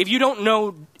 If you don't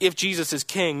know if Jesus is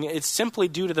king, it's simply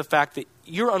due to the fact that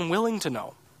you're unwilling to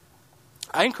know.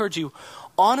 I encourage you,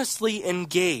 honestly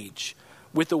engage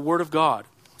with the Word of God.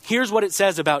 Here's what it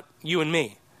says about you and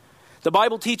me. The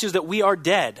Bible teaches that we are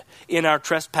dead in our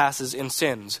trespasses and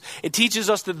sins. It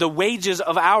teaches us that the wages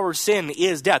of our sin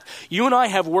is death. You and I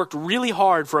have worked really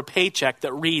hard for a paycheck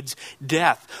that reads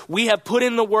death. We have put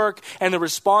in the work, and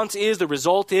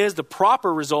the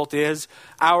proper result is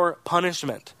our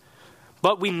punishment.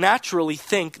 But we naturally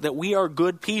think that we are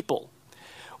good people.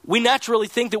 We naturally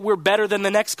think that we're better than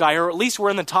the next guy, or at least we're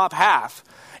in the top half.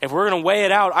 If we're going to weigh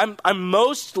it out, I'm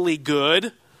mostly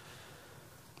good.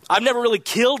 I've never really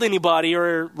killed anybody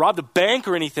or robbed a bank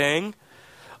or anything.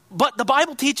 But the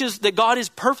Bible teaches that God is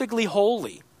perfectly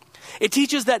holy. It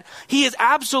teaches that he is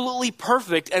absolutely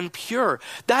perfect and pure.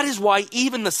 That is why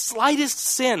even the slightest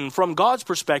sin from God's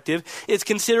perspective is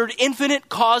considered infinite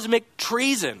cosmic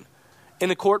treason in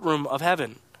the courtroom of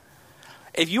heaven.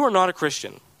 If you are not a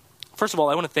Christian, first of all,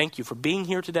 I want to thank you for being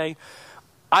here today.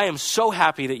 I am so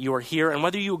happy that you are here. And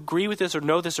whether you agree with this or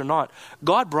know this or not,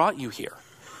 God brought you here.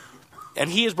 And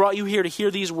he has brought you here to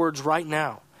hear these words right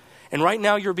now. And right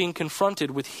now you're being confronted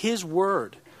with his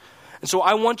word. And so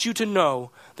I want you to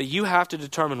know that you have to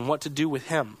determine what to do with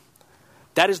him.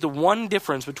 That is the one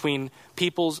difference between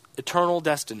people's eternal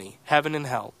destiny, heaven and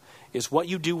hell, is what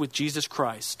you do with Jesus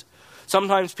Christ.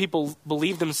 Sometimes people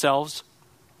believe themselves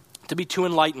to be too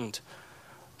enlightened,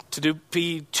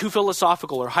 be too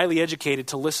philosophical or highly educated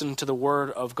to listen to the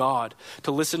word of God,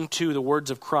 to listen to the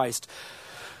words of Christ.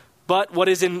 But what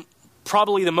is in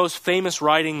probably the most famous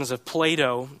writings of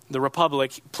Plato, the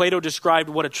Republic, Plato described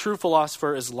what a true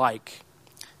philosopher is like.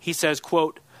 He says,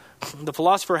 quote, "The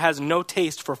philosopher has no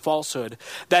taste for falsehood.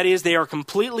 That is, they are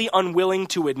completely unwilling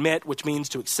to admit, which means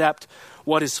to accept,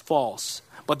 what is false.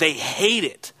 But they hate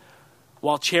it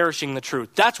while cherishing the truth."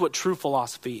 That's what true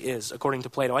philosophy is, according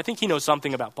to Plato. I think he knows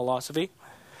something about philosophy.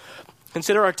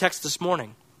 Consider our text this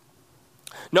morning.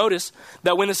 Notice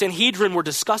that when the Sanhedrin were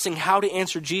discussing how to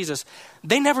answer Jesus,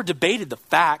 they never debated the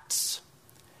facts.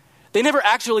 They never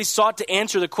actually sought to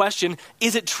answer the question,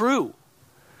 is it true?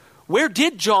 Where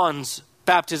did John's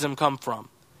baptism come from?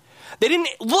 They didn't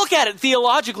look at it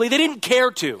theologically. They didn't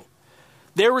care to.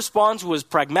 Their response was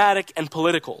pragmatic and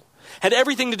political. Had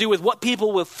everything to do with what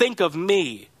people will think of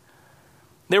me.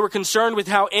 They were concerned with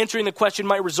how answering the question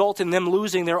might result in them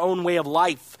losing their own way of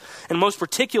life. And most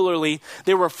particularly,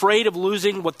 they were afraid of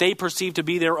losing what they perceived to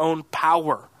be their own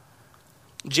power.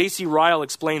 J.C. Ryle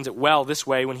explains it well this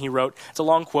way when he wrote, it's a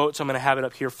long quote, so I'm going to have it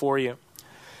up here for you.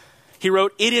 He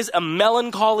wrote, "It is a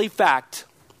melancholy fact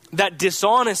that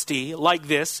dishonesty like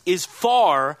this is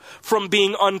far from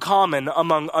being uncommon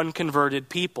among unconverted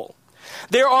people.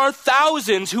 There are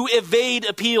thousands who evade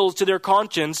appeals to their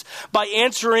conscience by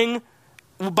answers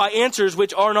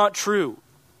which are not true.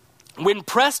 When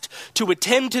pressed to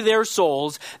attend to their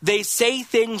souls, they say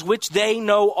things which they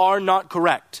know are not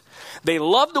correct. They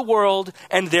love the world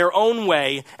and their own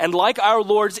way, and like our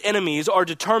Lord's enemies, are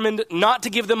determined not to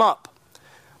give them up.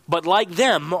 But like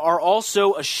them, are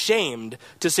also ashamed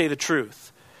to say the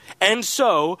truth. And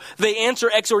so they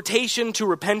answer exhortation to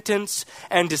repentance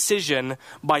and decision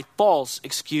by false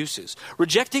excuses.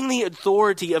 Rejecting the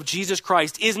authority of Jesus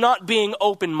Christ is not being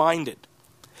open-minded.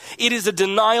 It is a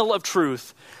denial of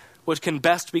truth, which can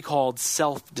best be called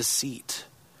self-deceit.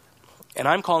 And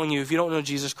I'm calling you, if you don't know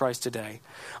Jesus Christ today,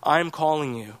 I'm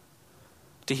calling you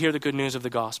to hear the good news of the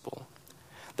gospel.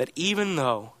 That even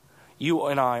though you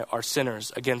and I are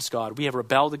sinners against God, we have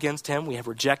rebelled against him, we have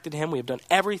rejected him, we have done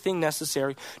everything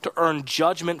necessary to earn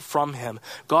judgment from him.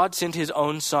 God sent his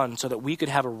own son so that we could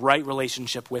have a right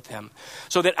relationship with him,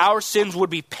 so that our sins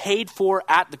would be paid for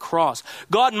at the cross.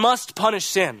 God must punish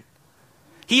sin.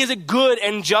 He is a good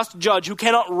and just judge who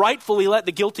cannot rightfully let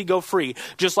the guilty go free,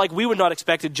 just like we would not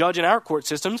expect a judge in our court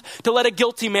systems to let a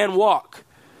guilty man walk.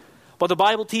 But the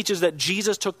Bible teaches that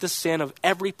Jesus took the sin of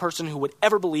every person who would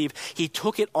ever believe. He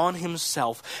took it on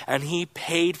himself, and he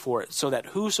paid for it, so that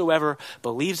whosoever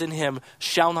believes in him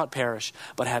shall not perish,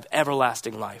 but have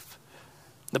everlasting life.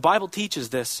 The Bible teaches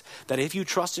this, that if you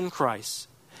trust in Christ,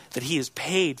 that he has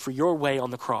paid for your way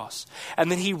on the cross.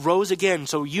 And then he rose again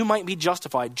so you might be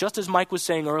justified, just as Mike was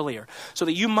saying earlier, so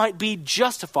that you might be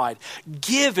justified,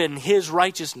 given his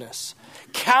righteousness,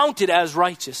 counted as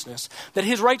righteousness, that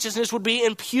his righteousness would be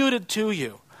imputed to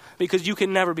you, because you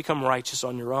can never become righteous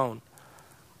on your own.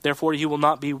 Therefore, you will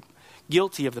not be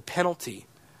guilty of the penalty,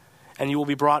 and you will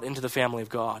be brought into the family of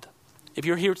God. If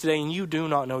you're here today and you do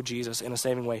not know Jesus in a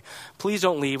saving way, please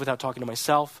don't leave without talking to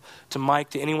myself, to Mike,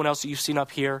 to anyone else that you've seen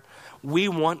up here. We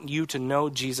want you to know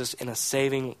Jesus in a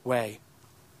saving way.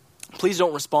 Please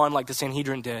don't respond like the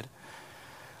Sanhedrin did.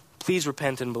 Please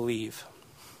repent and believe.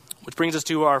 Which brings us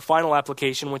to our final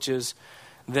application, which is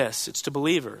this. It's to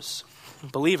believers.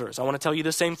 Believers, I want to tell you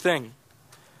the same thing.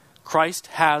 Christ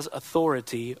has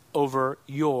authority over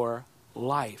your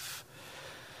life.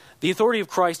 The authority of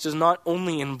Christ does not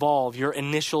only involve your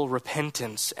initial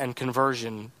repentance and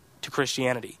conversion to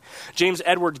Christianity. James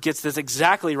Edwards gets this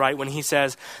exactly right when he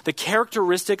says, the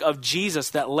characteristic of Jesus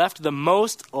that left the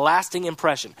most lasting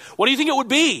impression. What do you think it would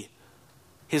be?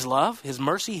 His love, his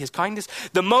mercy, his kindness.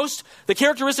 The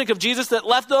characteristic of Jesus that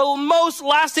left the most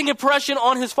lasting impression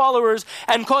on his followers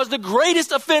and caused the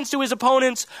greatest offense to his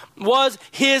opponents was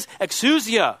his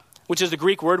exousia, which is the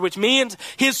Greek word, which means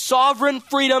his sovereign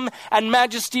freedom and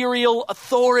magisterial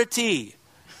authority.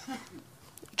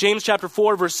 James chapter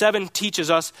 4, verse 7 teaches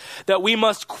us that we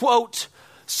must, quote,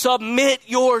 submit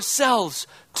yourselves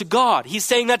to God. He's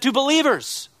saying that to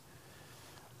believers.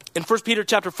 In 1 Peter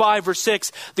chapter 5, verse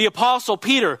 6, the apostle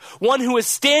Peter, one who is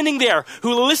standing there,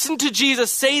 who listened to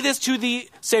Jesus say this to the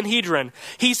Sanhedrin,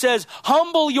 he says,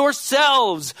 humble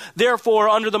yourselves, therefore,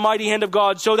 under the mighty hand of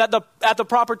God, so that at the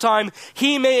proper time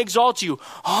he may exalt you.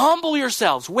 Humble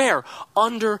yourselves. Where?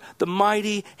 Under the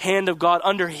mighty hand of God,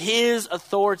 under his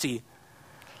authority.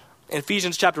 In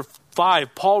Ephesians chapter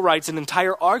 5, Paul writes an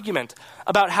entire argument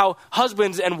about how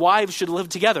husbands and wives should live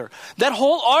together. That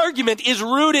whole argument is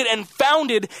rooted and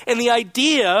founded in the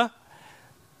idea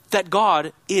that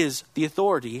God is the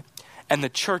authority and the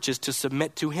church is to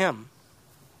submit to him.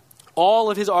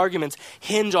 All of his arguments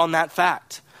hinge on that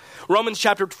fact. Romans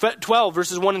chapter 12,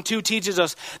 verses 1 and 2 teaches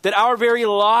us that our very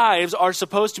lives are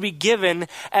supposed to be given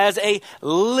as a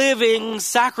living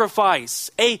sacrifice.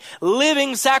 A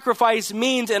living sacrifice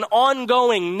means an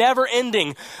ongoing,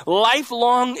 never-ending,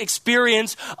 lifelong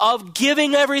experience of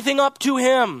giving everything up to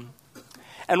him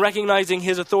and recognizing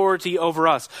his authority over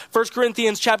us. 1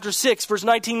 Corinthians chapter 6, verse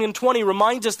 19 and 20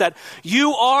 reminds us that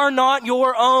you are not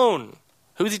your own.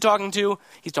 Who's he talking to?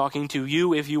 He's talking to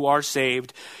you if you are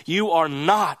saved. You are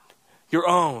not your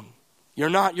own. You're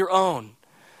not your own.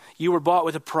 You were bought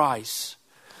with a price.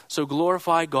 So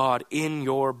glorify God in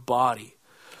your body.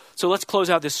 So let's close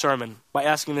out this sermon by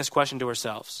asking this question to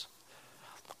ourselves.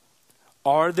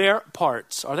 Are there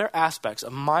aspects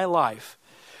of my life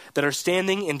that are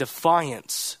standing in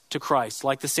defiance to Christ,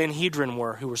 like the Sanhedrin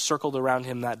were, who were circled around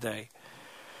him that day?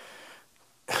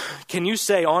 Can you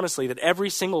say honestly that every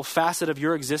single facet of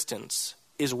your existence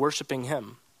is worshiping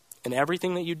him in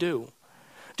everything that you do?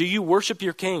 Do you worship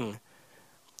your King?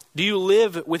 Do you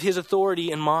live with his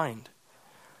authority in mind?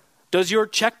 Does your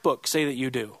checkbook say that you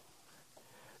do?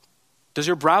 Does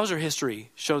your browser history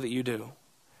show that you do?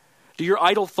 Do your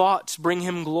idle thoughts bring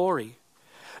him glory?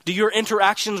 Do your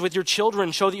interactions with your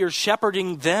children show that you're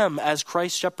shepherding them as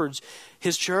Christ shepherds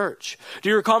his church? Do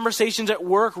your conversations at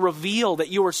work reveal that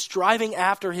you are striving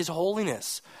after his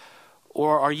holiness?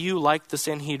 Or are you like the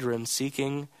Sanhedrin,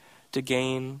 seeking to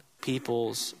gain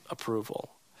people's approval?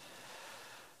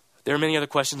 There are many other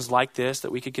questions like this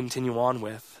that we could continue on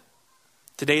with.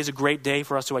 Today is a great day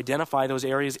for us to identify those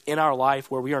areas in our life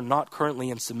where we are not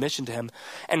currently in submission to him.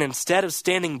 And instead of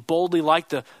standing boldly like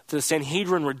the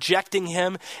Sanhedrin, rejecting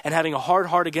him and having a hard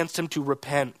heart against him, to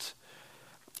repent.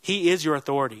 He is your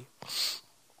authority.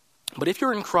 But if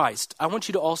you're in Christ, I want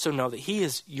you to also know that he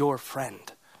is your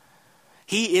friend.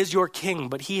 He is your king,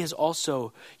 but he is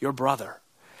also your brother.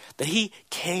 That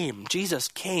Jesus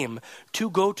came to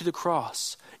go to the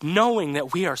cross, knowing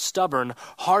that we are stubborn,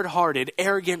 hard-hearted,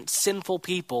 arrogant, sinful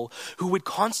people who would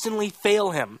constantly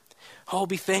fail him. Oh,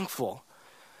 be thankful,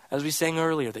 as we sang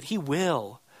earlier, that he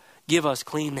will give us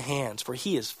clean hands, for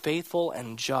he is faithful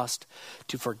and just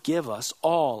to forgive us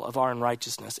all of our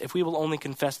unrighteousness if we will only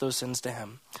confess those sins to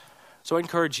him. So I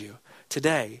encourage you,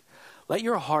 today, let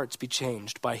your hearts be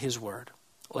changed by his word.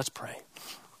 Let's pray.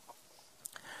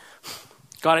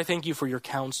 God, I thank you for your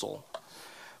counsel,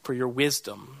 for your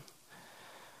wisdom.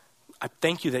 I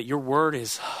thank you that your word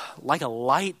is like a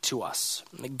light to us.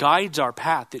 It guides our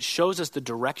path. It shows us the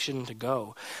direction to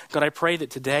go. God, I pray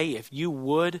that today, if you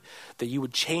would, that you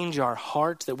would change our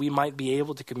hearts, that we might be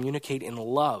able to communicate in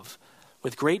love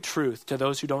with great truth to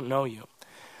those who don't know you.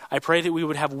 I pray that we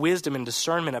would have wisdom and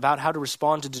discernment about how to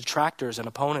respond to detractors and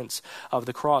opponents of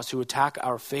the cross who attack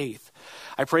our faith.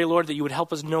 I pray, Lord, that you would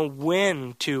help us know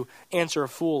when to answer a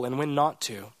fool and when not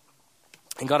to.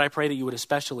 And God, I pray that you would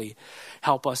especially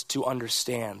help us to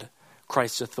understand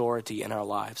Christ's authority in our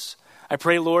lives. I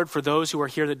pray, Lord, for those who are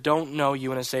here that don't know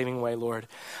you in a saving way, Lord.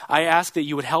 I ask that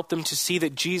you would help them to see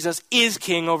that Jesus is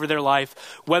king over their life,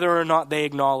 whether or not they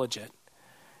acknowledge it.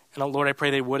 And Lord, I pray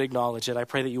they would acknowledge it. I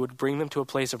pray that you would bring them to a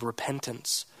place of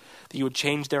repentance, that you would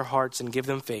change their hearts and give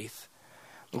them faith.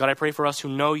 And God, I pray for us who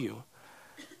know you,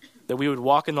 that we would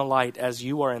walk in the light as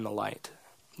you are in the light,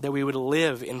 that we would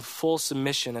live in full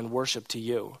submission and worship to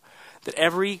you, that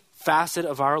every facet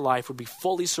of our life would be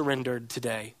fully surrendered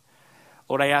today.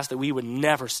 Lord, I ask that we would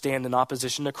never stand in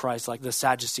opposition to Christ like the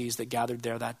Sadducees that gathered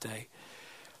there that day.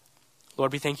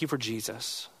 Lord, we thank you for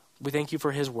Jesus. We thank you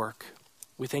for his work.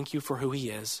 We thank you for who he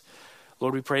is.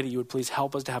 Lord, we pray that you would please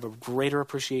help us to have a greater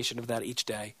appreciation of that each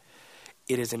day.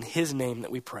 It is in his name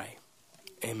that we pray.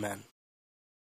 Amen.